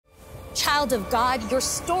child of God, your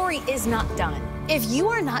story is not done. If you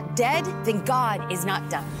are not dead, then God is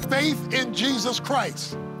not done. Faith in Jesus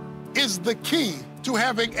Christ is the key to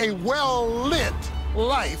having a well-lit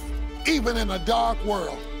life, even in a dark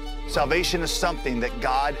world. Salvation is something that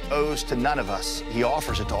God owes to none of us. He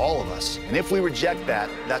offers it to all of us. And if we reject that,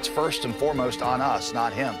 that's first and foremost on us,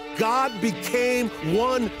 not him. God became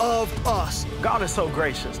one of us. God is so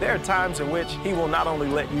gracious. There are times in which he will not only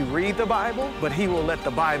let you read the Bible, but he will let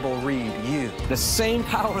the Bible read you. The same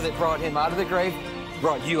power that brought him out of the grave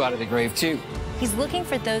brought you out of the grave too. He's looking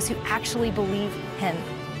for those who actually believe him.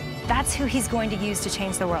 That's who he's going to use to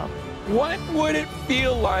change the world. What would it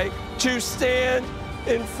feel like to stand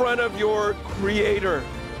in front of your Creator?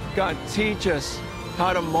 God, teach us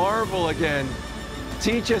how to marvel again.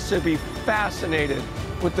 Teach us to be fascinated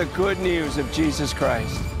with the good news of Jesus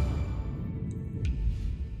Christ.